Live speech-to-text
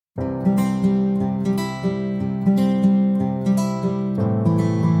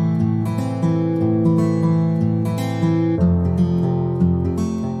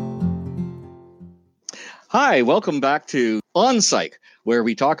Hi, welcome back to On Psych, where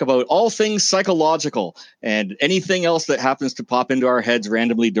we talk about all things psychological and anything else that happens to pop into our heads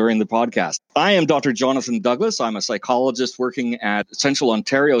randomly during the podcast. I am Dr. Jonathan Douglas. I'm a psychologist working at Central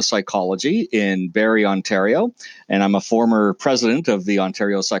Ontario Psychology in Barrie, Ontario, and I'm a former president of the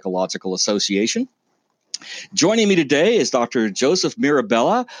Ontario Psychological Association. Joining me today is Dr. Joseph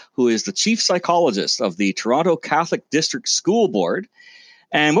Mirabella, who is the chief psychologist of the Toronto Catholic District School Board.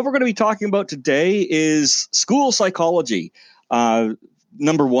 And what we're going to be talking about today is school psychology.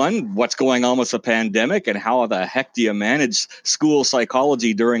 Number one, what's going on with the pandemic and how the heck do you manage school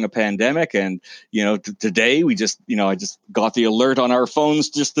psychology during a pandemic? And, today I just got the alert on our phones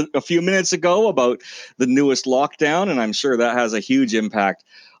just a few minutes ago about the newest lockdown. And I'm sure that has a huge impact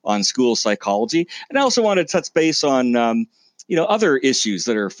on school psychology. And I also want to touch base on, other issues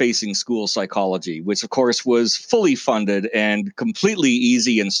that are facing school psychology, which of course was fully funded and completely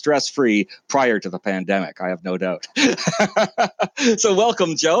easy and stress-free prior to the pandemic, I have no doubt. So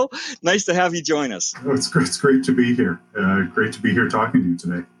welcome, Joe. Nice to have you join us. Oh, it's great to be here. Great to be here talking to you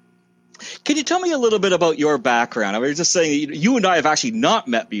today. Can you tell me a little bit about your background? I was just saying, you and I have actually not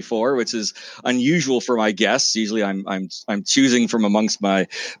met before, which is unusual for my guests. Usually I'm choosing from amongst my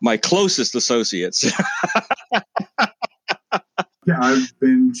closest associates. Yeah, I've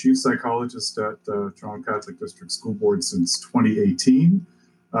been chief psychologist at the Toronto Catholic District School Board since 2018.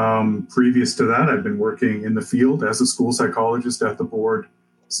 Previous to that, I've been working in the field as a school psychologist at the board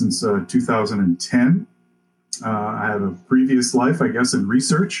since 2010. I have a previous life, I guess, in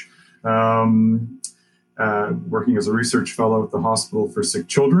research, working as a research fellow at the Hospital for Sick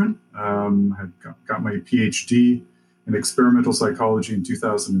Children. Had got my PhD in experimental psychology in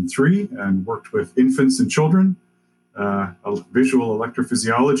 2003 and worked with infants and children. Visual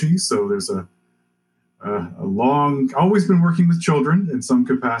electrophysiology. So there's a always been working with children in some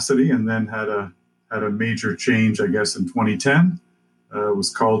capacity, and then had a major change, I guess, in 2010. Was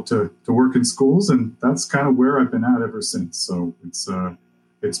called to work in schools, and that's kind of where I've been at ever since. So it's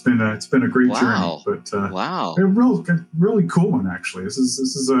been a great journey, but wow, a really cool one actually. This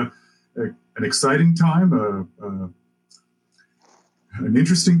is an exciting time. An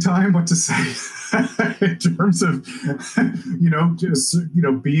interesting time, what to say, in terms of,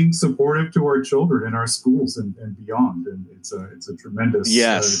 being supportive to our children in our schools and beyond. And it's a tremendous,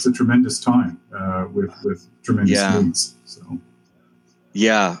 it's a tremendous time with tremendous needs. So.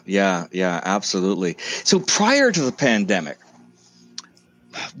 Yeah, absolutely. So prior to the pandemic,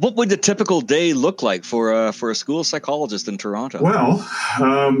 what would the typical day look like for a school psychologist in Toronto? Well,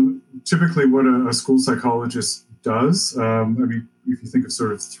 typically what a school psychologist does, if you think of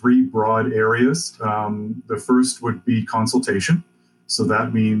sort of three broad areas, the first would be consultation. So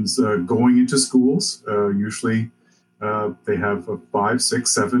that means going into schools. Usually they have 5,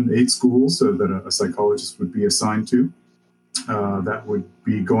 6, 7, 8 schools that a psychologist would be assigned to. That would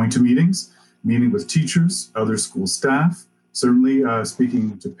be going to meeting with teachers, other school staff, certainly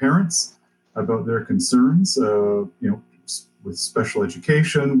speaking to parents about their concerns, with special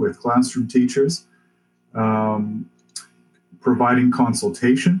education, with classroom teachers. Providing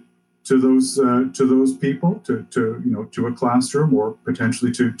consultation to those people, to a classroom or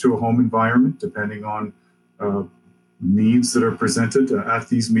potentially to a home environment, depending on needs that are presented at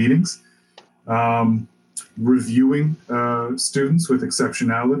these meetings. Reviewing students with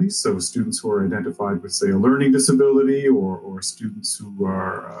exceptionalities, so students who are identified with, say, a learning disability, or students who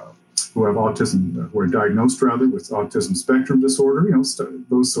have autism, who are diagnosed rather with autism spectrum disorder.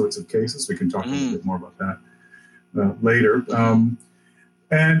 Those sorts of cases. We can talk a little bit more about that later,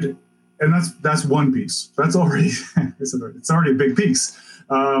 and that's one piece. That's already it's already a big piece.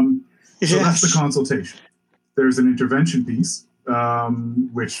 So that's the consultation. There's an intervention piece,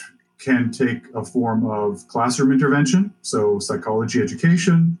 which can take a form of classroom intervention, so psychology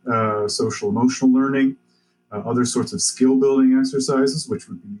education, social emotional learning, other sorts of skill building exercises, which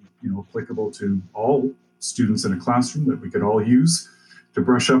would be applicable to all students in a classroom that we could all use to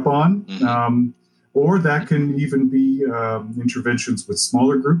brush up on. Or that can even be interventions with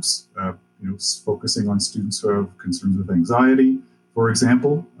smaller groups, focusing on students who have concerns with anxiety, for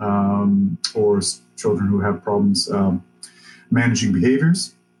example, or children who have problems managing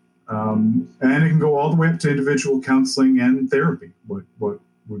behaviors. And it can go all the way up to individual counseling and therapy, what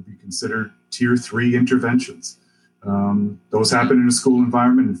would be considered tier 3 interventions. Those happen in a school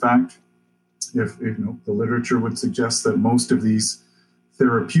environment. In fact, if the literature would suggest that most of these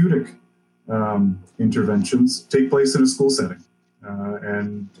therapeutic interventions take place in a school setting,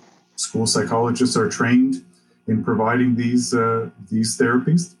 and school psychologists are trained in providing these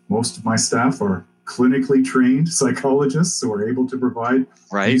therapies. Most of my staff are clinically trained psychologists who are able to provide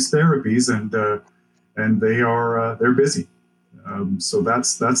these therapies, and and they're busy. So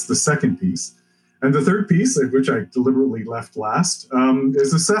that's the second piece. And the third piece, which I deliberately left last,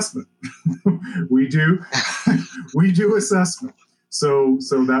 is assessment. we do assessment. So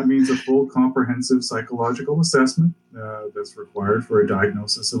that means a full comprehensive psychological assessment that's required for a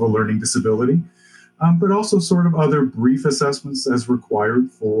diagnosis of a learning disability, but also sort of other brief assessments as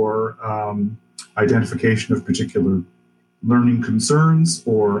required for identification of particular learning concerns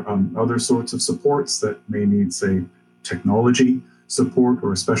or other sorts of supports that may need, say, technology support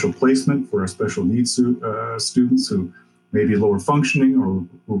or a special placement for special needs students who may be lower functioning or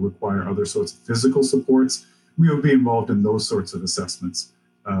who require other sorts of physical supports. We would be involved in those sorts of assessments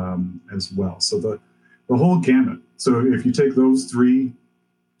as well. So the whole gamut. So if you take those three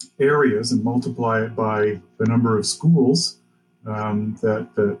areas and multiply it by the number of schools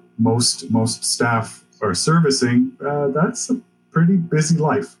that most staff are servicing, that's a pretty busy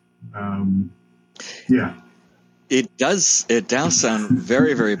life. Yeah. It does sound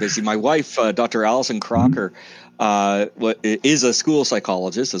very, very busy. My wife, Dr. Allison Crocker, is a school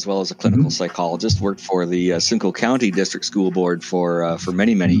psychologist as well as a clinical psychologist, worked for the Simcoe County District School Board for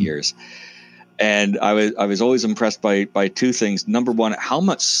many, many years. And I was always impressed by two things. Number one, how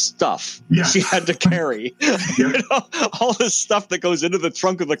much stuff she had to carry, all this stuff that goes into the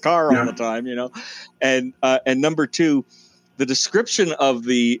trunk of the car all the time, and number two, the description of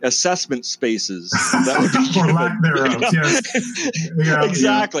the assessment spaces that would be or lack thereof. Yes,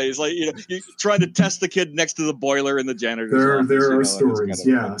 exactly. It's like you're trying to test the kid next to the boiler in the janitor's office. There are stories.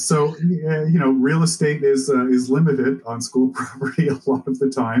 So real estate is limited on school property a lot of the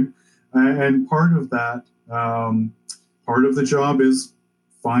time, and part of that, part of the job is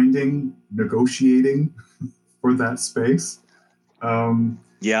negotiating for that space.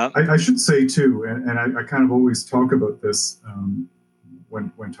 I should say too, and I kind of always talk about this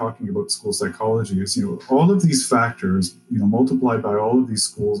when talking about school psychology, is all of these factors, multiplied by all of these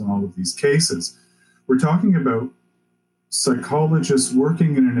schools and all of these cases, we're talking about psychologists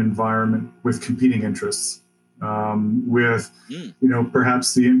working in an environment with competing interests, with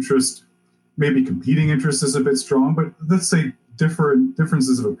perhaps the interest, maybe competing interest is a bit strong, but let's say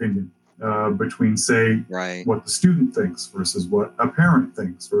differences of opinion. Between, say, what the student thinks versus what a parent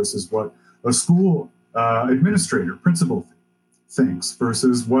thinks versus what a school administrator, principal thinks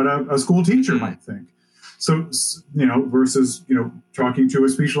versus what a school teacher might think. So, versus, talking to a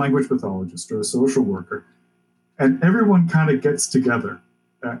speech language pathologist or a social worker. And everyone kind of gets together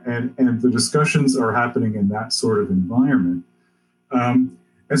and the discussions are happening in that sort of environment. And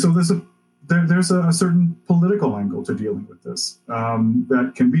so there's a certain political angle to dealing with this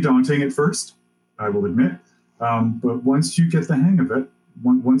that can be daunting at first, I will admit. But once you get the hang of it,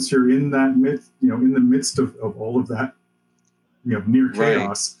 once you're in that in the midst of all of that, near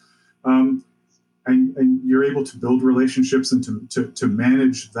chaos, and you're able to build relationships and to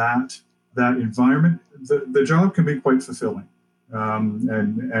manage that environment, the job can be quite fulfilling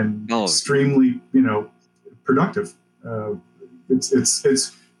and extremely productive.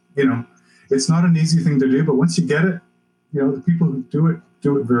 It's not an easy thing to do, but once you get it, the people who do it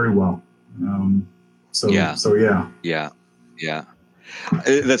very well. Yeah.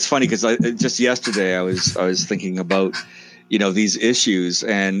 That's funny because just yesterday I was thinking about these issues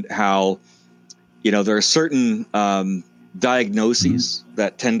and how there are certain diagnoses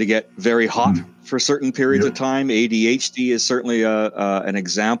that tend to get very hot for certain periods of time. ADHD is certainly an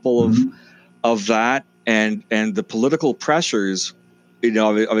example of that, and the political pressures.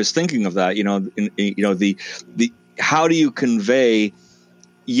 I was thinking of that. The how do you convey?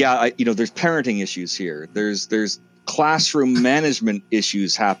 There's parenting issues here. There's classroom management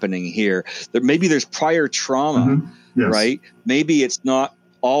issues happening here. Maybe there's prior trauma, right? Maybe it's not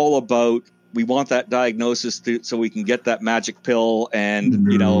all about we want that diagnosis so we can get that magic pill and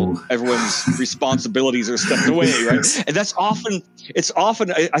everyone's responsibilities are stepped away, right? And that's often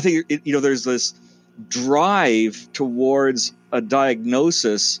I think there's this drive towards a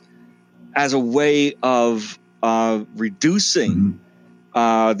diagnosis as a way of reducing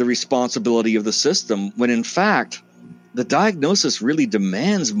the responsibility of the system, when in fact the diagnosis really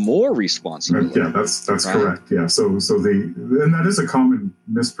demands more responsibility. Yeah, that's right? Correct. Yeah, so and that is a common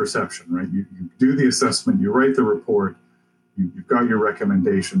misperception, right? You do the assessment, you write the report, you've got your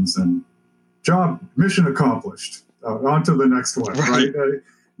recommendations, and mission accomplished. On to the next one, right?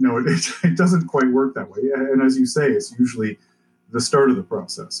 No, it doesn't quite work that way. And as you say, it's usually the start of the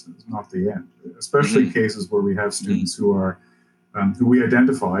process, not the end, especially in cases where we have students who are who we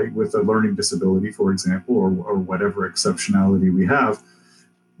identify with a learning disability, for example, or whatever exceptionality we have.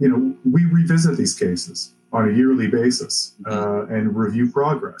 We revisit these cases on a yearly basis and review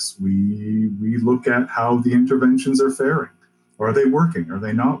progress. We look at how the interventions are faring. Are they working? Are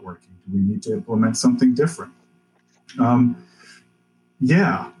they not working? Do we need to implement something different?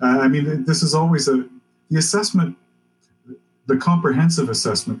 This is always the assessment. The comprehensive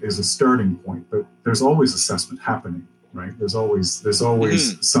assessment is a starting point, but there's always assessment happening, right? There's always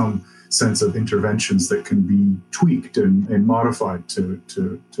some sense of interventions that can be tweaked and modified to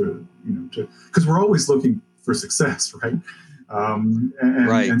because we're always looking for success, right?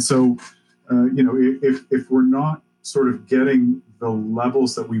 And so if we're not sort of getting the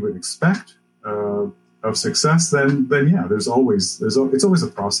levels that we would expect of success, then it's always a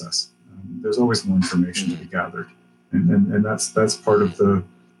process. There's always more information to be gathered, and that's part of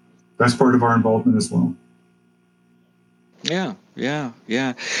our involvement as well. Yeah.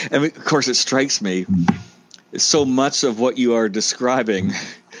 And of course, it strikes me so much of what you are describing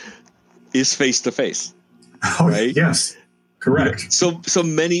is face to face. Right? Yes. Correct. So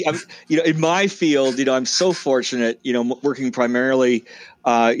many, in my field, I'm so fortunate, working primarily,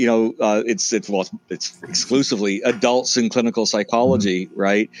 it's exclusively adults in clinical psychology,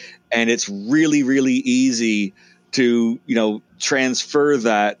 right? And it's really, really easy to, transfer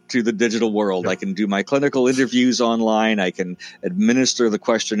that to the digital world. Yep. I can do my clinical interviews online. I can administer the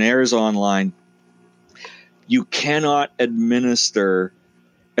questionnaires online. You cannot administer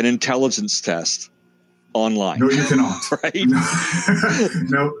an intelligence test online. No, you cannot. Right?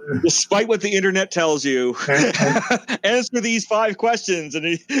 No. Despite what the internet tells you, answer these 5 questions, and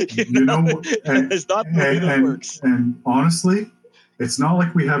it's not the way that works. And honestly, it's not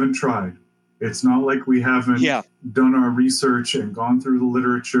like we haven't tried. It's not like we haven't done our research and gone through the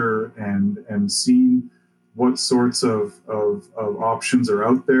literature and seen what sorts of options are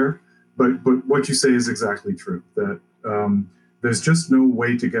out there. But what you say is exactly true. That there's just no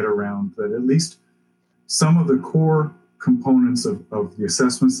way to get around that. At least some of the core components of the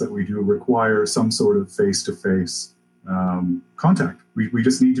assessments that we do require some sort of face-to-face contact. We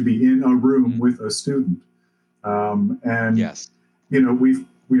just need to be in a room with a student.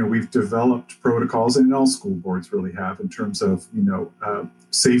 We've developed protocols, and all school boards really have, in terms of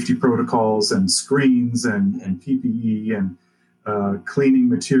safety protocols and screens and PPE and cleaning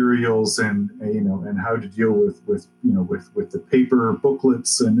materials and how to deal with the paper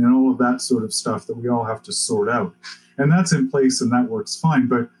booklets and all of that sort of stuff that we all have to sort out. And that's in place and that works fine,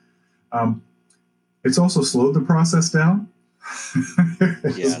 but it's also slowed the process down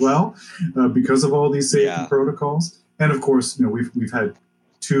as well because of all these safety protocols. And of course, we've had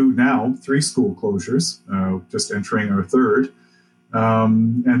 3 school closures, just entering our 3rd,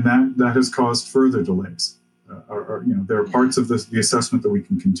 and that has caused further delays. There are parts of the assessment that we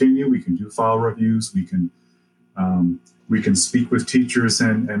can continue. We can do file reviews. We can speak with teachers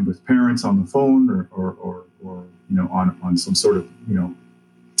and with parents on the phone or on some sort of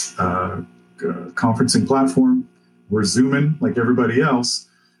conferencing platform. We're Zooming like everybody else,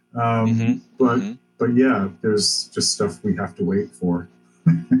 but there's just stuff we have to wait for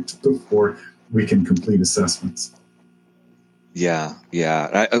before we can complete assessments. Yeah.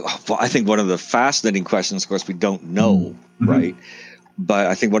 I think one of the fascinating questions, of course, we don't know, right? But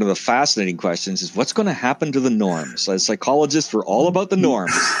I think one of the fascinating questions is what's going to happen to the norms. As psychologists, we're all about the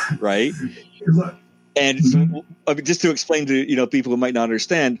norms, right? And so, just to explain to people who might not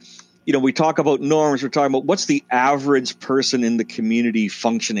understand, we talk about norms. We're talking about what's the average person in the community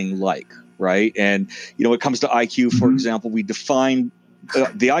functioning like, right? And when it comes to IQ, for example, we define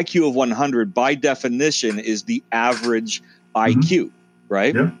the IQ of 100 by definition is the average IQ,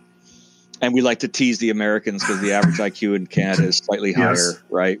 right? Yeah. And we like to tease the Americans because the average IQ in Canada is slightly higher,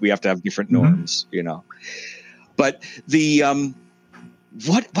 right? We have to have different norms, But the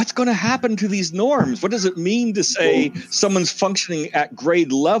what's going to happen to these norms? What does it mean to say someone's functioning at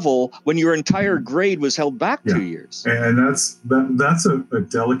grade level when your entire grade was held back 2 years? And that's a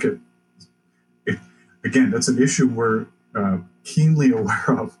delicate. Again, that's an issue we're keenly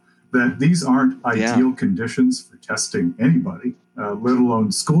aware of. That these aren't ideal conditions for testing anybody, let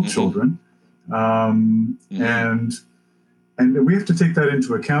alone school children, and we have to take that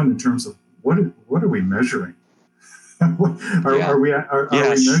into account in terms of what are we measuring? Are we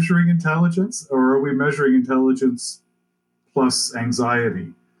measuring intelligence, or are we measuring intelligence plus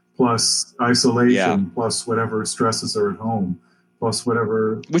anxiety, plus isolation, plus whatever stresses are at home? Plus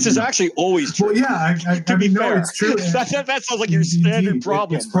whatever, which is actually always true. Well, I mean, no, it's true. that sounds like your standard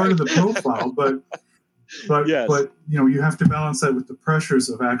problem. It's part of the profile, but you have to balance that with the pressures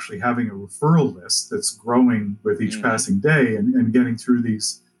of actually having a referral list that's growing with each passing day and getting through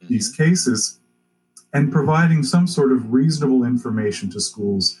these cases and providing some sort of reasonable information to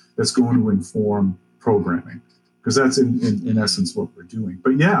schools that's going to inform programming, because that's in essence what we're doing.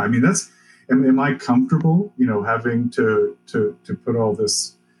 But yeah, I mean, am I comfortable, having to put all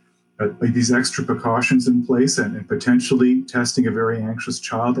this, like these extra precautions in place and potentially testing a very anxious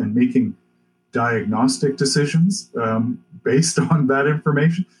child and making diagnostic decisions based on that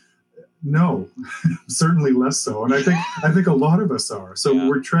information? No, certainly less so. And I think a lot of us are. So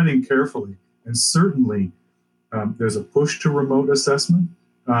we're treading carefully. And certainly there's a push to remote assessment,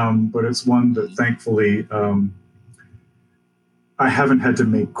 but it's one that thankfully I haven't had to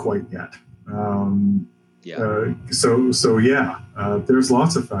make quite yet. There's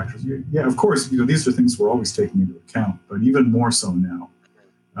lots of factors. Yeah, of course, these are things we're always taking into account, but even more so now.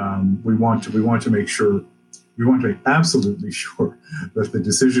 We want to make sure. We want to make absolutely sure that the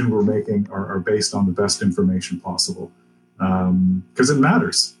decision we're making are based on the best information possible, because it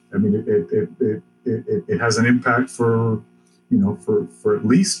matters. I mean, it has an impact for at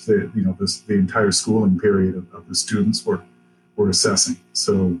least the entire schooling period of the students we're assessing.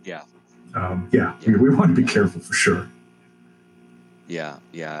 So we want to be careful for sure. Yeah,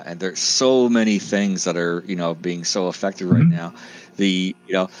 and there's so many things that are being so affected right now. A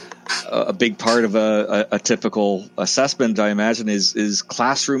big part of a typical assessment, I imagine, is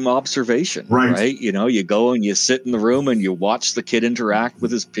classroom observation. Right? You go and you sit in the room and you watch the kid interact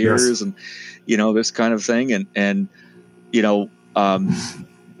with his peers, and this kind of thing, and the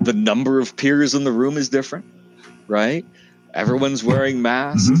number of peers in the room is different, right? Everyone's wearing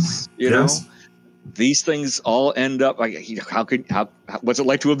masks. Yes. These things all end up like, what's it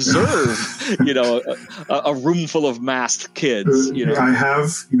like to observe, a room full of masked kids? I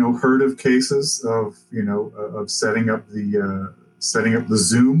have, heard of cases of setting up the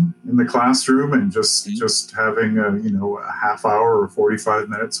Zoom in the classroom and just having a half hour or 45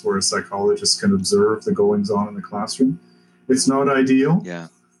 minutes where a psychologist can observe the goings on in the classroom. It's not ideal. Yeah,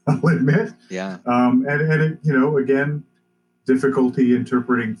 I'll admit. Yeah. And it, again, difficulty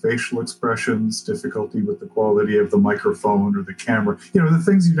interpreting facial expressions, difficulty with the quality of the microphone or the camera, the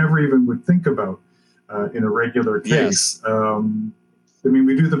things you never even would think about in a regular case. Yes. I mean,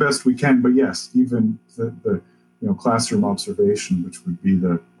 we do the best we can, but yes, even the classroom observation, which would be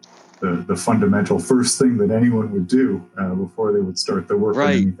the fundamental first thing that anyone would do before they would start the work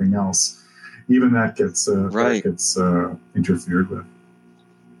on anything else, even that gets interfered with.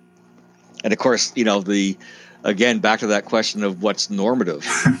 And of course, again, back to that question of what's normative,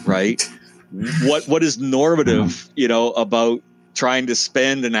 right? What is normative, about trying to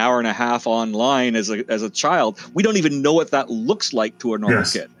spend an hour and a half online as a child? We don't even know what that looks like to a normal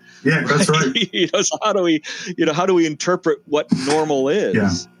kid. Yeah, that's right. So how do we interpret what normal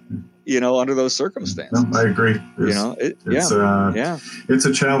is? Under those circumstances. No, I agree. It's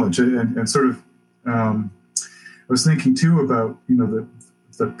a challenge, and sort of. I was thinking too about the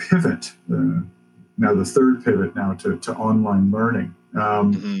pivot. Now the third pivot now to online learning,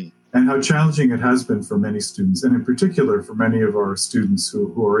 and how challenging it has been for many students, and in particular for many of our students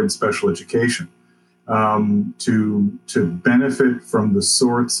who are in special education, to benefit from the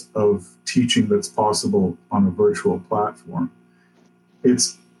sorts of teaching that's possible on a virtual platform.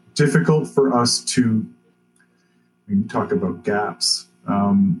 It's difficult for us to, when you talk about gaps,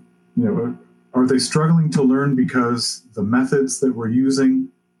 are they struggling to learn because the methods that we're using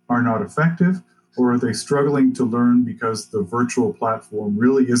are not effective? Or are they struggling to learn because the virtual platform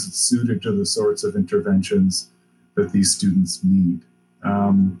really isn't suited to the sorts of interventions that these students need?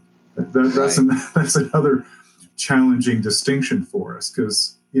 That's another challenging distinction for us,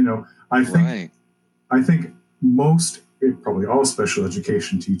 because I think most, probably all special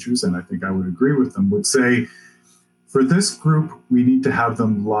education teachers, and I think I would agree with them, would say for this group we need to have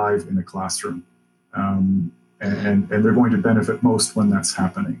them live in a classroom, and they're going to benefit most when that's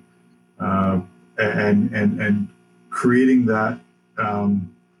happening. And creating that,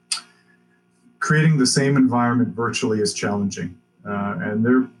 creating the same environment virtually is challenging, and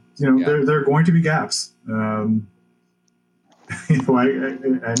there are going to be gaps, and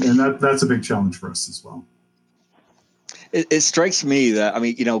that's a big challenge for us as well. It strikes me that,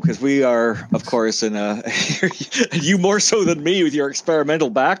 because we are, of course, you more so than me with your experimental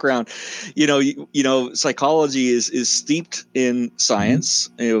background, psychology is steeped in science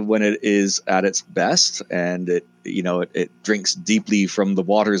when it is at its best, and it drinks deeply from the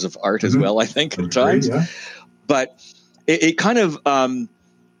waters of art as well, I think, at times. Yeah. But it kind of,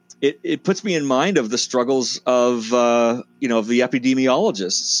 it puts me in mind of the struggles of the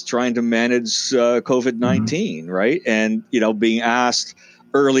epidemiologists trying to manage COVID-19, right? And being asked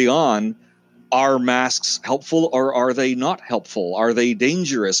early on, are masks helpful or are they not helpful? Are they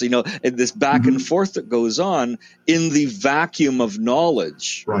dangerous? And this back and forth that goes on in the vacuum of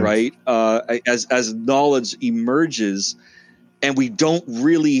knowledge, right? As knowledge emerges, and we don't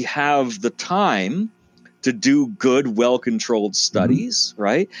really have the time to do good, well-controlled studies,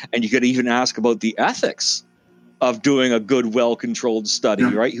 right? And you could even ask about the ethics of doing a good, well-controlled study,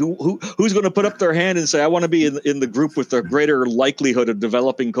 right? Who's going to put up their hand and say, I want to be in the group with the greater likelihood of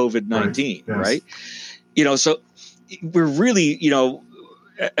developing COVID-19, right? So we're really, in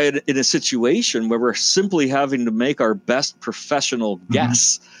a situation where we're simply having to make our best professional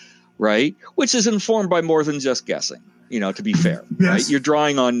guess, right? Which is informed by more than just guessing, to be fair, right? You're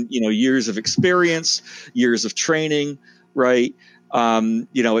drawing on, years of experience, years of training, right?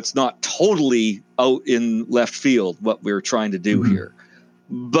 It's not totally out in left field what we're trying to do here,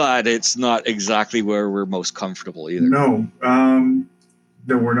 but it's not exactly where we're most comfortable either. No,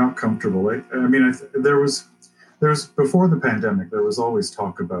 we're not comfortable. I mean, there was before the pandemic, there was always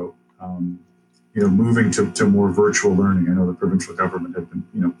talk about, moving to more virtual learning. I know the provincial government had been,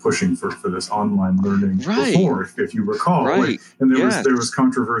 pushing for this online learning before, if you recall, and there was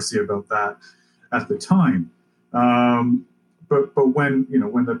controversy about that at the time. But when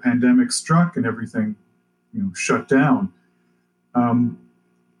when the pandemic struck and everything shut down,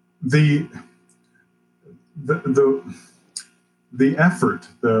 the effort,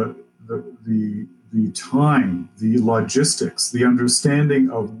 the time, the logistics, the understanding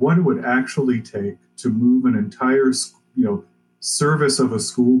of what it would actually take to move an entire service of a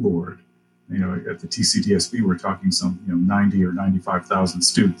school board. At the TCDSB, we're talking some 90 or 95,000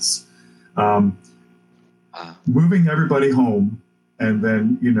 students. Moving everybody home, and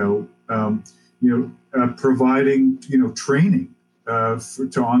then providing training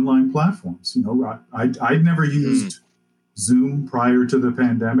to online platforms. I'd never used Zoom prior to the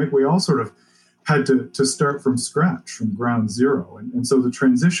pandemic. We all sort of had to start from scratch, from ground zero, and so the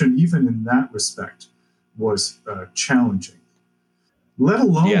transition, even in that respect, was challenging. Let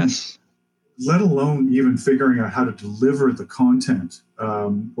alone even figuring out how to deliver the content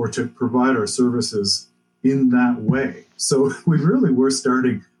or to provide our services in that way. So we really were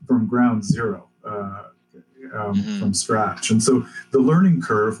starting from ground zero, from scratch. And so the learning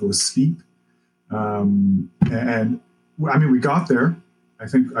curve was steep. And I mean, we got there. I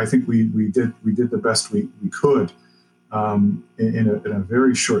think we did the best we could in a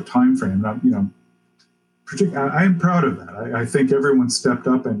very short time frame. And I'm proud of that. I think everyone stepped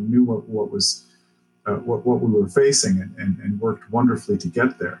up and knew what we were facing and worked wonderfully to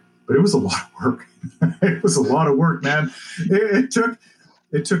get there. But it was a lot of work. It was a lot of work, man. It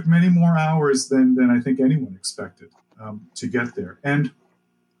took many more hours than I think anyone expected to get there. And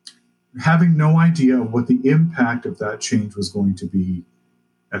having no idea of what the impact of that change was going to be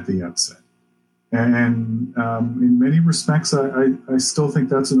at the outset. And in many respects, I still think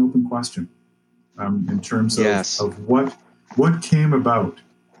that's an open question in terms of what came about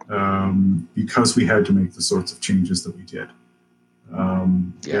because we had to make the sorts of changes that we did.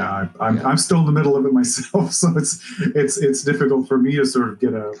 I'm still in the middle of it myself, so it's difficult for me to sort of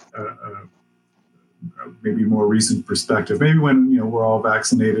get a maybe more recent perspective. Maybe when we're all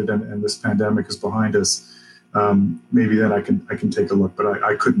vaccinated and this pandemic is behind us, maybe then I can take a look. But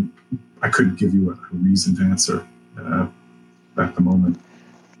I couldn't give you a reasoned answer at the moment.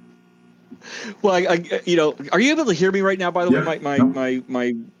 Well, are you able to hear me right now? By the way,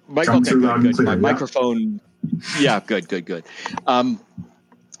 my microphone. Yeah, good. I mean,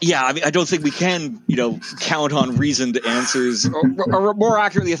 I don't think we can, count on reasoned answers, or more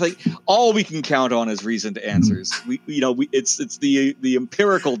accurately, I think all we can count on is reasoned answers. It's the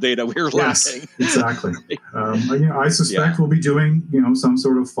empirical data we're lacking. Yes, exactly. I suspect we'll be doing, some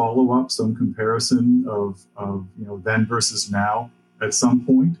sort of follow up, some comparison of then versus now at some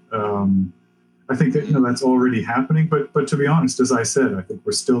point. I think that that's already happening, but to be honest, as I said, I think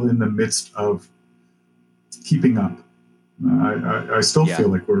we're still in the midst of keeping up. I still feel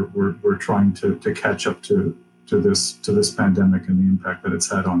like we're trying to catch up to this pandemic and the impact that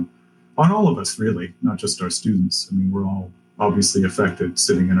it's had on all of us, really, not just our students. I mean, we're all obviously affected,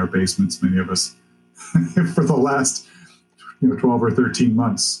 sitting in our basements, many of us, for the last 12 or 13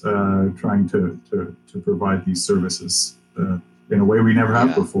 months, trying to provide these services in a way we never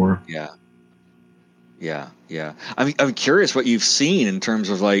have before. Yeah. I mean, I'm curious what you've seen in terms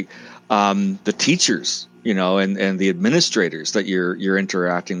of the teachers, and the administrators that you're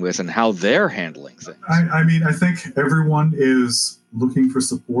interacting with and how they're handling things. I mean, I think everyone is looking for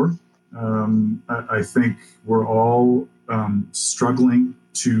support. I think we're all struggling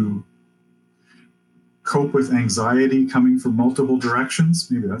to cope with anxiety coming from multiple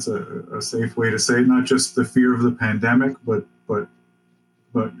directions. Maybe that's a safe way to say it. Not just the fear of the pandemic, but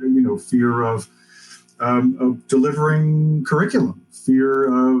fear of delivering curriculum,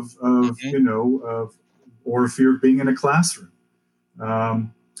 fear of or fear of being in a classroom. I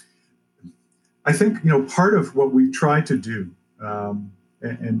think part of what we've tried to do, and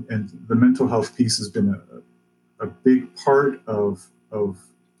the mental health piece has been a big part of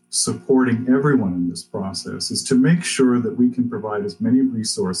supporting everyone in this process, is to make sure that we can provide as many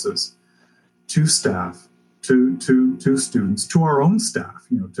resources to staff, to students, to our own staff,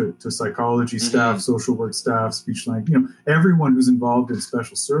 to psychology staff, social work staff, speech language, everyone who's involved in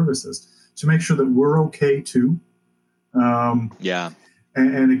special services, to make sure that we're okay too. And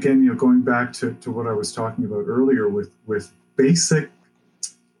again, going back to what I was talking about earlier with basic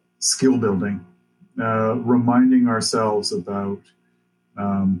skill building, reminding ourselves about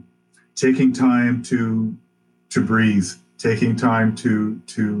taking time to breathe, taking time to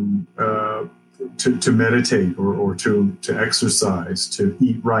meditate or to exercise, to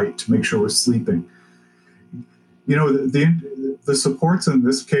eat right, to make sure we're sleeping. The supports in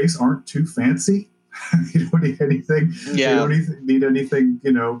this case aren't too fancy. You don't need anything. Yeah. You don't need anything,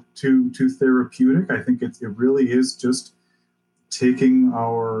 too therapeutic. I think it really is just taking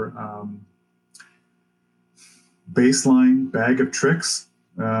our baseline bag of tricks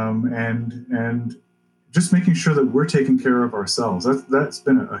and just making sure that we're taking care of ourselves. That's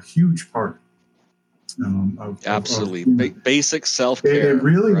been a huge part. Absolutely. Basic self-care. It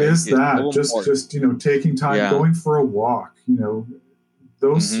really right? is that. So just taking time, going for a walk,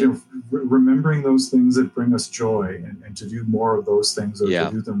 those, remembering those things that bring us joy and to do more of those things or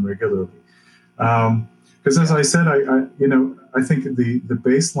to do them regularly. Because as I said, I think the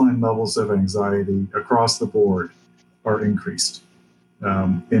baseline levels of anxiety across the board are increased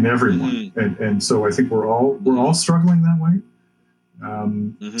in everyone. And so I think we're all struggling that way.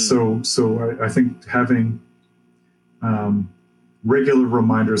 So I think having regular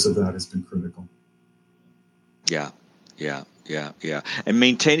reminders of that has been critical. Yeah. And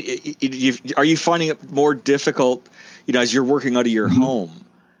maintain. Are you finding it more difficult, as you're working out of your home?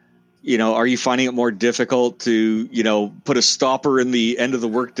 Are you finding it more difficult to, put a stopper in the end of the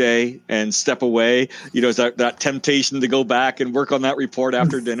workday and step away? Is that temptation to go back and work on that report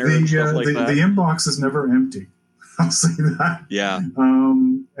after dinner and stuff like that? The inbox is never empty. I'll say that. Yeah.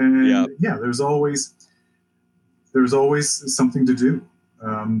 There's always something to do.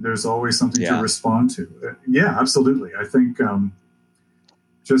 There's always something to respond to. Yeah, absolutely. I think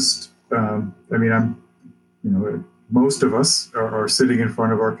most of us are sitting in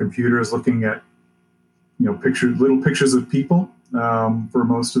front of our computers looking at, little pictures of people for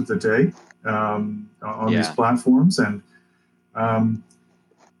most of the day on these platforms, and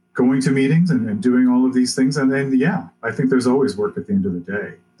going to meetings and doing all of these things. And then, I think there's always work at the end of the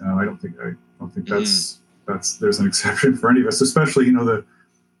day. I don't think that's there's an exception for any of us, especially, the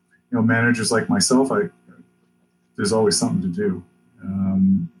managers like myself. There's always something to do.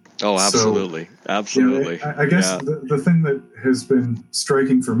 Absolutely. Absolutely. I guess the thing that has been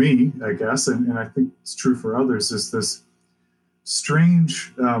striking for me, I guess, and I think it's true for others, is this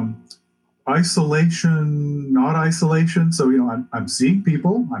strange isolation, not isolation. So, I'm seeing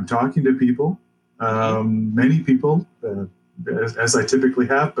people, I'm talking to people, many people, as I typically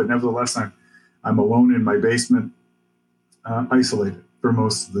have, but nevertheless, I'm alone in my basement, isolated for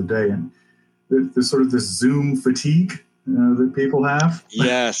most of the day. And there's sort of this Zoom fatigue that people have.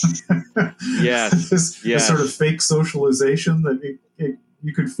 Yes. This sort of fake socialization that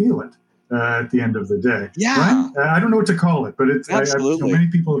you could feel it at the end of the day. Yeah. Right? I don't know what to call it, but it's absolutely. Many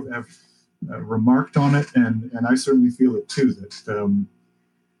people have remarked on it, and I certainly feel it too,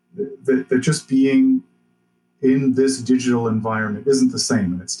 that just being in this digital environment isn't the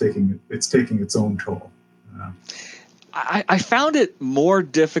same, and it's taking its own toll. I found it more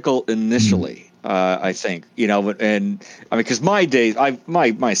difficult initially. I think, because my days,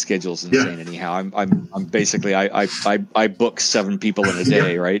 my schedule's insane anyhow. I'm basically, I book 7 people in a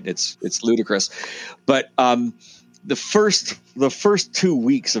day, right? It's ludicrous. But, the first 2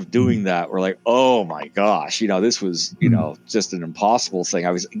 weeks of doing that were like, oh my gosh, this was, just an impossible thing.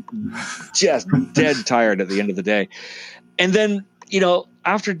 I was just dead tired at the end of the day. And then,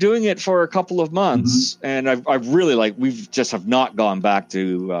 after doing it for a couple of months, and I've really we just have not gone back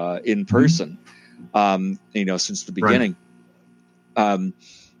to in person, since the beginning.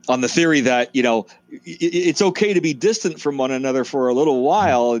 on the theory that, it's okay to be distant from one another for a little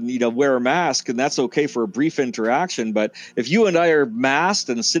while and, wear a mask, and that's okay for a brief interaction. But if you and I are masked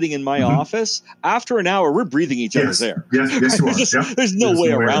and sitting in my office, after an hour, we're breathing each other's air. Yes, you are. There's no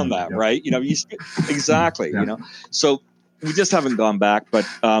way around that, right? Exactly. So we just haven't gone back, but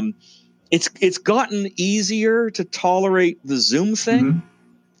it's gotten easier to tolerate the Zoom thing.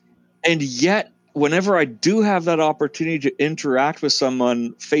 And yet, whenever I do have that opportunity to interact with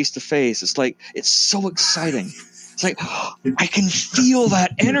someone face to face, it's so exciting. It's like, I can feel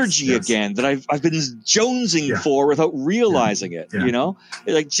that energy again that I've been jonesing for without realizing it,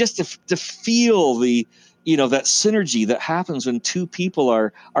 like just to feel the, that synergy that happens when two people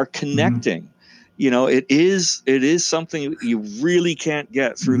are connecting. It is something you really can't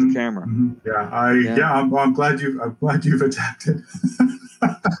get through the camera. I'm glad you've adapted.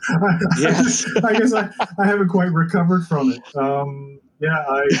 Yes. I guess I haven't quite recovered from it. I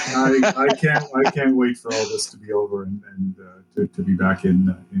can't wait for all this to be over and to be back in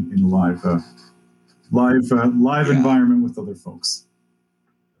live environment with other folks.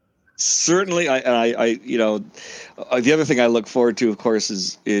 Certainly, I the other thing I look forward to, of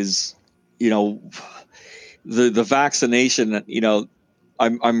course, is the vaccination.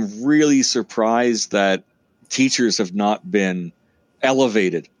 I'm really surprised that teachers have not been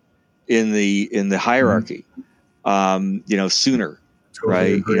elevated in the hierarchy, sooner. Totally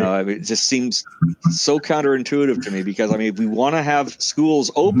right. Agree. It just seems so counterintuitive to me, because if we want to have schools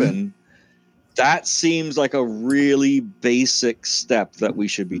open, that seems like a really basic step that we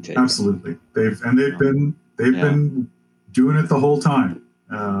should be taking. Absolutely. They've been doing it the whole time.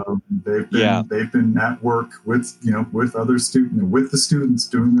 They've been at work with other students, with the students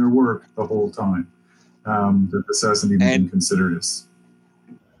doing their work the whole time. That this hasn't even been considered as.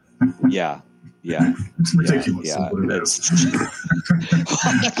 It's ridiculous. Let's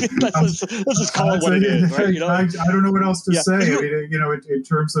just call it what it is. Right? I don't know what else to say. In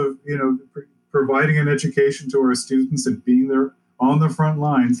terms of providing an education to our students and being there on the front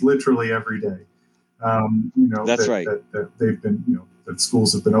lines, literally every day. That's right. That they've been, that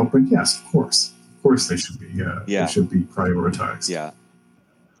schools have been open. Yes, of course they should be. They should be prioritized.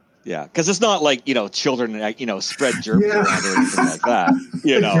 Yeah, because it's not like, children, spread germs around or anything like that,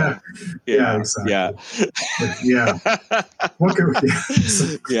 Exactly. What can we,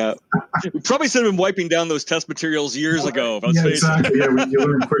 we probably should have been wiping down those test materials years ago. Exactly. You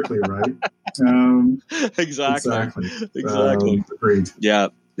learn quickly, right? Exactly. Agreed. Yeah.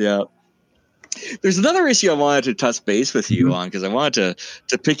 There's another issue I wanted to touch base with you on, because I wanted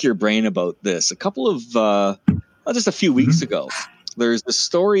to pick your brain about this. A couple of, just a few weeks ago, there's a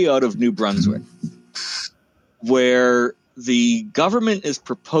story out of New Brunswick where the government is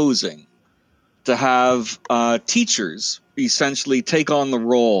proposing to have teachers essentially take on the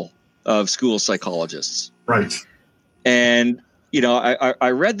role of school psychologists. Right. And, I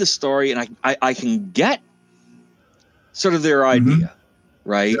read the story, and I can get sort of their idea,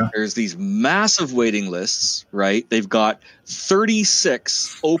 right? Yeah. There's these massive waiting lists, right? They've got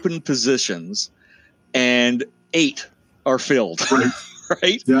 36 open positions and 8 are filled,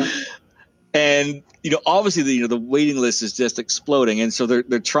 right? Yeah. And obviously the waiting list is just exploding, and so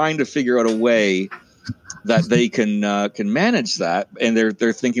they're trying to figure out a way that they can manage that, and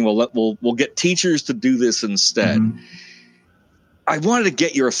they're thinking, we'll get teachers to do this instead. I wanted to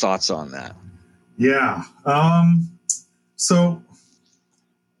get your thoughts on that. Yeah. So,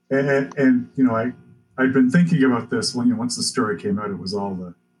 and I'd been thinking about this when once the story came out, it was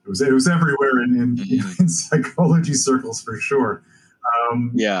everywhere in psychology circles for sure.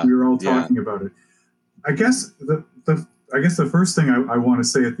 We were all talking about it. I guess the first thing I want to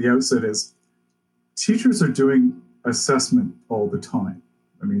say at the outset is teachers are doing assessment all the time.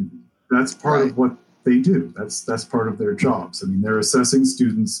 That's part of what they do. That's part of their jobs. They're assessing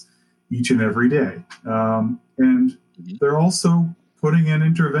students each and every day, and they're also putting in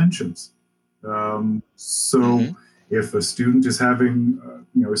interventions. If a student is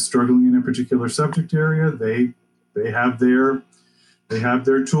is struggling in a particular subject area, they have their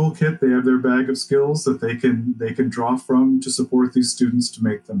toolkit, they have their bag of skills that they can draw from to support these students to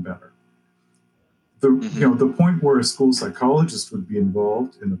make them better. The point where a school psychologist would be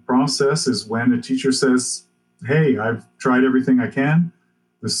involved in the process is when a teacher says, "Hey, I've tried everything I can.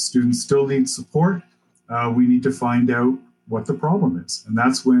 The student still needs support. We need to find out what the problem is," and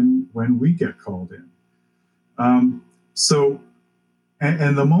that's when we get called in. And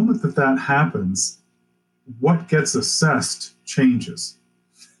the moment that happens, what gets assessed changes.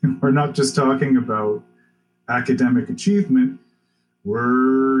 We're not just talking about academic achievement.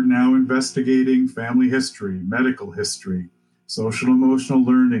 We're now investigating family history, medical history, social emotional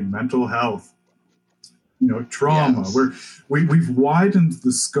learning, mental health, trauma. Yes. We've widened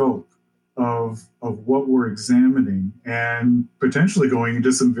the scope of what we're examining, and potentially going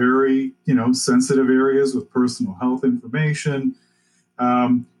into some very sensitive areas with personal health information,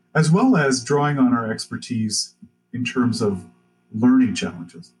 as well as drawing on our expertise in terms of learning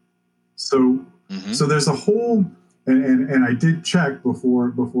challenges. So there's a whole, and I did check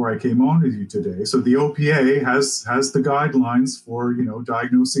before I came on with you today. So the OPA has the guidelines for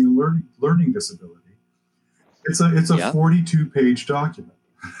diagnosing a learning disability. It's a 42-page document.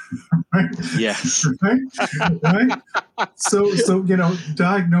 Right? Yes. right. So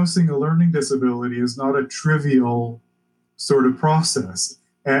diagnosing a learning disability is not a trivial sort of process,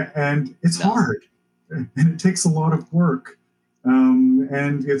 and it's hard, and it takes a lot of work,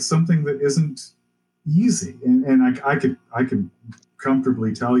 and it's something that isn't easy. And I can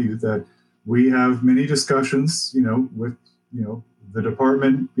comfortably tell you that we have many discussions, with the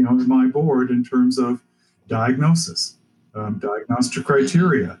department, my board, in terms of diagnosis, diagnostic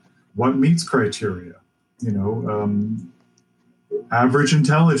criteria, what meets criteria, average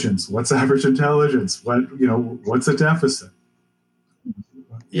intelligence. What's average intelligence? What's a deficit?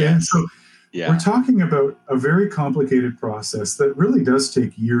 Yes. And so we're talking about a very complicated process that really does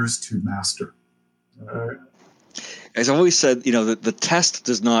take years to master. As I always said, the test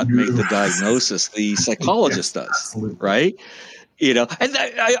does not make the diagnosis; the psychologist does, absolutely. Right? And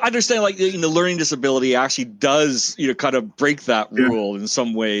I understand, learning disability actually does, kind of break that rule in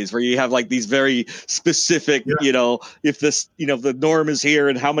some ways, where you have these very specific, if this, the norm is here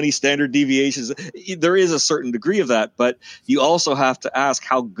and how many standard deviations, there is a certain degree of that, but you also have to ask,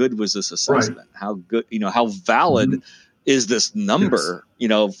 how good was this assessment? Right. How good, how valid is this number,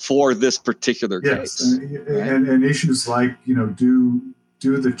 for this particular case? And issues like, do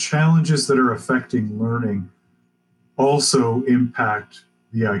the challenges that are affecting learning also impact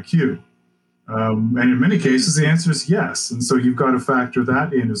the IQ? And in many cases, the answer is yes. And so you've got to factor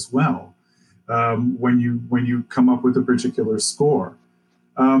that in as well when you come up with a particular score.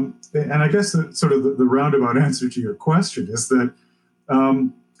 And I guess the roundabout answer to your question is that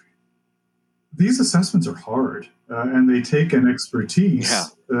these assessments are hard, and they take an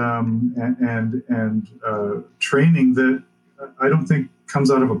expertise and training that I don't think comes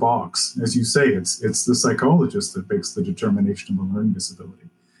out of a box. As you say, it's the psychologist that makes the determination of a learning disability.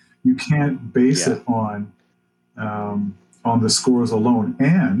 You can't base it on the scores alone.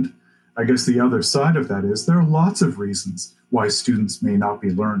 And I guess the other side of that is there are lots of reasons why students may not be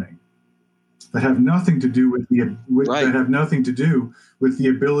learning that have nothing to do with that have nothing to do with the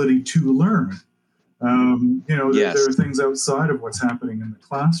ability to learn. There are things outside of what's happening in the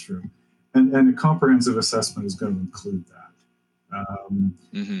classroom, and a comprehensive assessment is going to include that.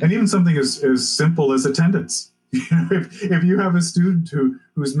 And even something as simple as attendance. If you have a student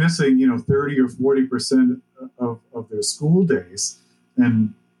who's missing 30 or 40% of their school days,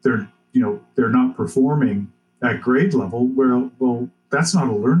 and they're not performing at grade level, well, that's not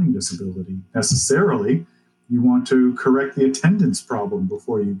a learning disability necessarily. You want to correct the attendance problem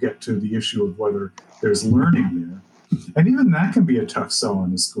before you get to the issue of whether there's learning there. And even that can be a tough sell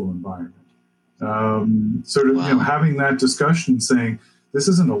in a school environment. Having that discussion, saying this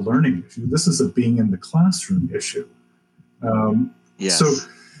isn't a learning issue, this is a being in the classroom issue. So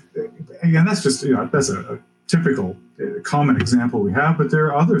again, that's just that's a typical common example we have, but there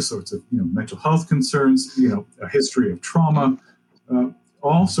are other sorts of mental health concerns, a history of trauma,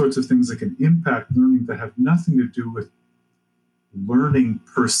 all sorts of things that can impact learning that have nothing to do with learning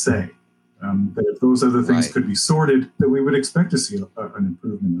per se. That if those other things could be sorted, that we would expect to see an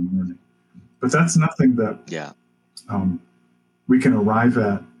improvement in learning. But that's nothing that we can arrive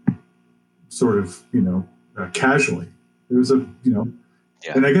at sort of, casually. There's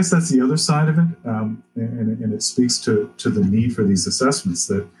and I guess that's the other side of it. And it speaks to the need for these assessments,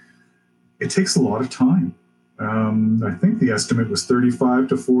 that it takes a lot of time. I think the estimate was 35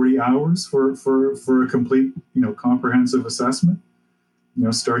 to 40 hours for a complete, comprehensive assessment.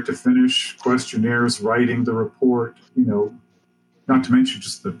 Start to finish, questionnaires, writing the report, not to mention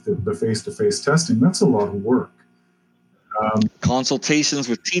just the face-to-face testing. That's a lot of work. Consultations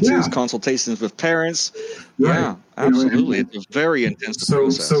with teachers, consultations with parents. Right. Yeah, absolutely. It's a very intensive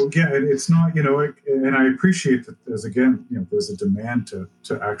process. So it's not, and I appreciate that there's there's a demand to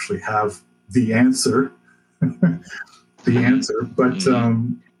actually have the answer, but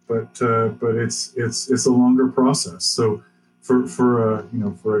it's a longer process. So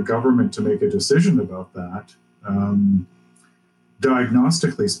for a government to make a decision about that,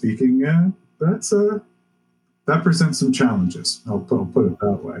 diagnostically speaking, that presents some challenges. I'll put it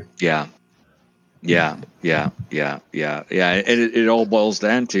that way. Yeah. Yeah. And it all boils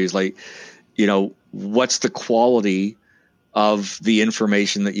down to is like, what's the quality of the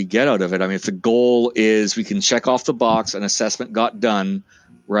information that you get out of it? I mean, if the goal is we can check off the box, an assessment got done,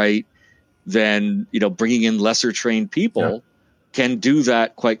 right? Then, bringing in lesser trained people can do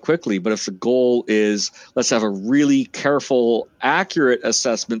that quite quickly. But if the goal is let's have a really careful, accurate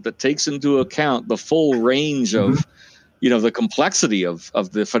assessment that takes into account the full range of, the complexity of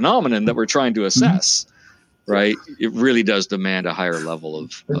the phenomenon that we're trying to assess, right? It really does demand a higher level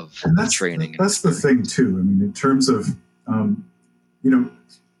of training. That's the thing too. I mean, in terms of,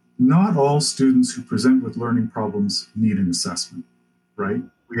 not all students who present with learning problems need an assessment, right?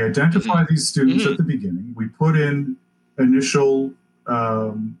 We identify these students at the beginning. We put in initial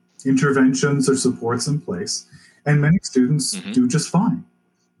interventions or supports in place, and many students do just fine.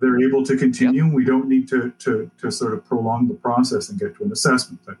 They're able to continue. We don't need to sort of prolong the process and get to an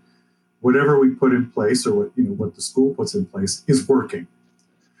assessment. But whatever we put in place, or what the school puts in place, is working.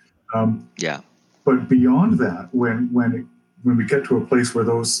 But beyond that, when we get to a place where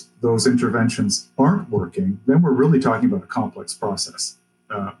those interventions aren't working, then we're really talking about a complex process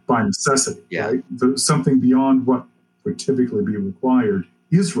by necessity, right? Something beyond what would typically be required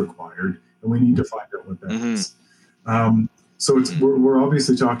is required, and we need to find out what that is. So we're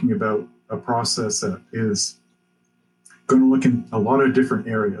obviously talking about a process that is going to look in a lot of different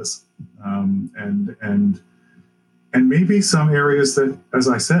areas, and maybe some areas that, as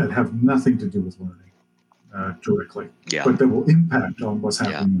I said, have nothing to do with learning directly, but that will impact on what's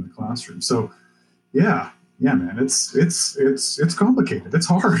happening in the classroom. So, man, it's complicated. It's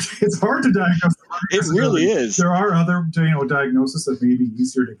hard. It's hard to diagnose. It really is. There are other diagnoses that may be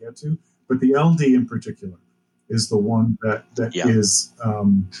easier to get to, but the LD in particular is the one that is.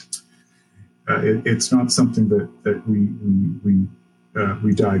 It's not something that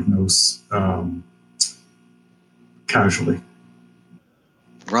we diagnose casually.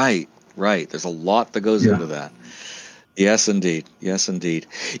 Right. There's a lot that goes into that. Yes, indeed.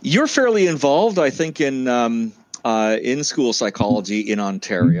 You're fairly involved, I think, in school psychology in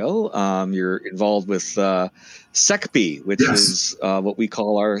Ontario. You're involved with SECP, which is what we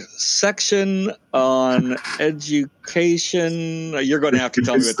call our section on education. You're going to have to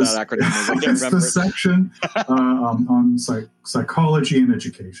tell me what that acronym is. I can't remember. It's the section on psychology and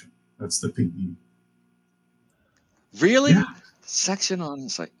education. That's the PE. Really? Yeah. Section on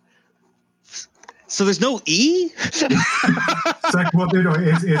psych. So there's no E? It's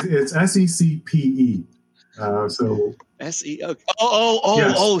SECPE. So SE. Okay.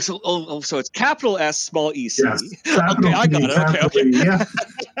 So it's capital S, small EC. Yes. Okay, I got it. Okay.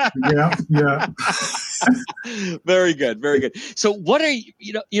 Yeah. Very good. So what are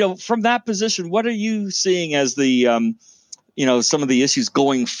you from that position? What are you seeing as the some of the issues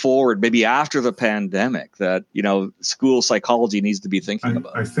going forward, maybe after the pandemic, that school psychology needs to be thinking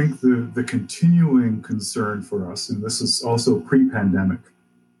about? I think the continuing concern for us, and this is also pre-pandemic,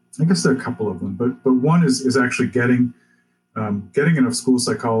 I guess there are a couple of them, but one is actually getting enough school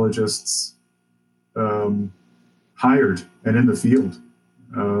psychologists hired and in the field.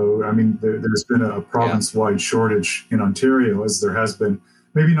 There's been a province-wide shortage in Ontario, as there has been,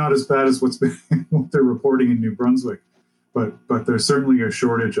 maybe not as bad as what they're reporting in New Brunswick, but there's certainly a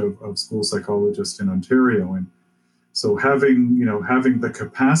shortage of school psychologists in Ontario, and so having the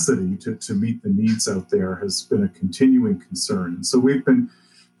capacity to meet the needs out there has been a continuing concern. And so we've been,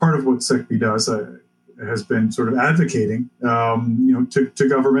 part of what SECP does has been sort of advocating, to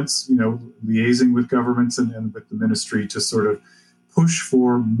governments, liaising with governments and with the ministry to sort of push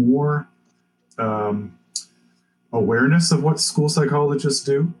for more awareness of what school psychologists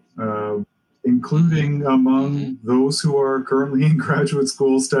do, including among those who are currently in graduate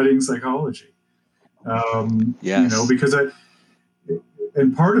school studying psychology. Because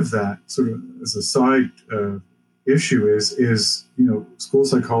and part of that, sort of as a side issue, is school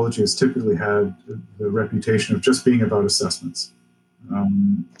psychology has typically had the reputation of just being about assessments,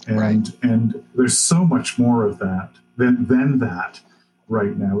 and there's so much more of that than that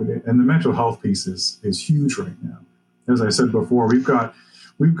right now. And the mental health piece is huge right now. As I said before, we've got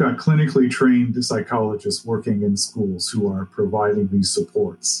clinically trained psychologists working in schools who are providing these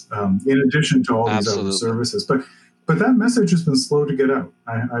supports, in addition to all these other services. But that message has been slow to get out.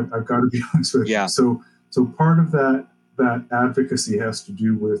 I've got to be honest with you. So part of that advocacy has to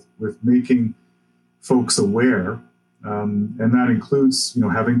do with making folks aware, and that includes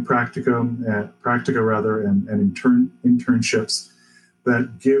having practica and internships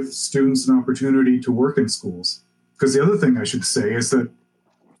that give students an opportunity to work in schools. Because the other thing I should say is that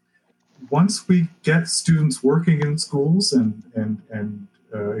once we get students working in schools and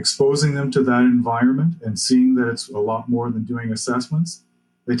exposing them to that environment and seeing that it's a lot more than doing assessments,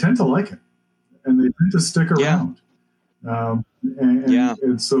 they tend to like it and they tend to stick around.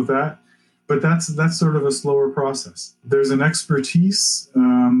 And so that, but that's sort of a slower process. There's an expertise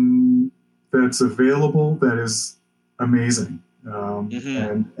that's available that is amazing,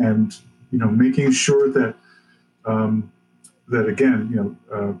 and making sure that that again,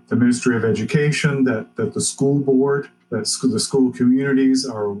 the Ministry of Education, that the school board, the school communities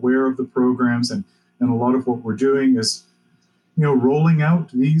are aware of the programs, and a lot of what we're doing is, rolling out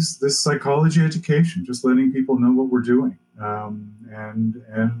this psychology education, just letting people know what we're doing, and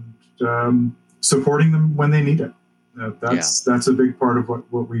supporting them when they need it. That's a big part of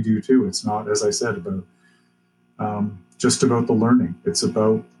what we do too. It's not, as I said, about just about the learning. It's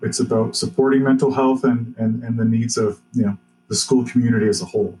about supporting mental health and the needs of the school community as a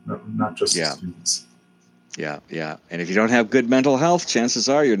whole, not just the students. Yeah. And if you don't have good mental health, chances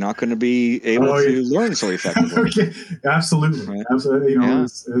are you're not going to be able to learn so effectively. Okay. Absolutely. Right? Absolutely.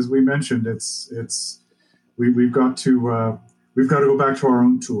 As we mentioned, we've got to go back to our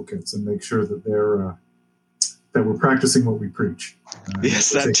own toolkits and make sure that that we're practicing what we preach.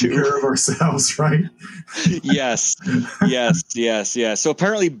 Yes, that taking too. Care of ourselves, right? Yes. So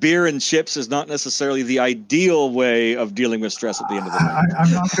apparently beer and chips is not necessarily the ideal way of dealing with stress at the end of the night. I'm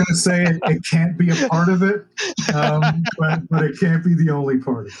not going to say it can't be a part of it, but it can't be the only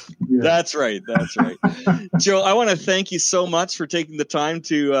part of it. Yeah. That's right. Joe, I want to thank you so much for taking the time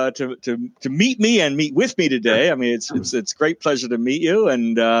to meet me and meet with me today. I mean, it's a great pleasure to meet you,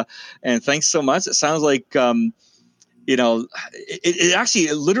 and thanks so much. It sounds like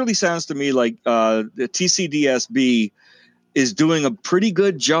it literally sounds to me like the TCDSB is doing a pretty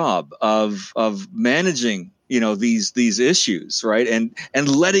good job of managing these issues, right? And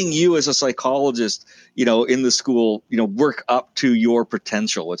letting you as a psychologist, in the school, work up to your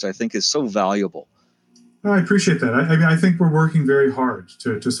potential, which I think is so valuable. I appreciate that. I think we're working very hard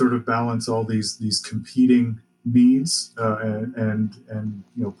to sort of balance all these competing needs and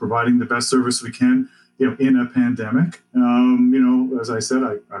providing the best service we can. In a pandemic, as I said,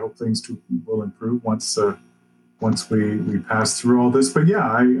 I hope things will improve once we pass through all this. But yeah,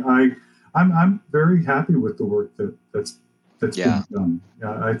 I'm very happy with the work that's being done.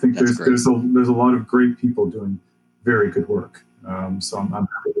 I think there's a lot of great people doing very good work. So I'm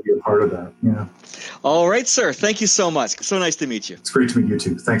happy to be a part of that. Yeah. All right, sir. Thank you so much. So nice to meet you. It's great to meet you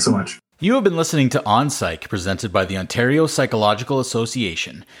too. Thanks so much. You have been listening to On Psych, presented by the Ontario Psychological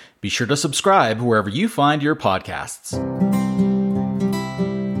Association. Be sure to subscribe wherever you find your podcasts.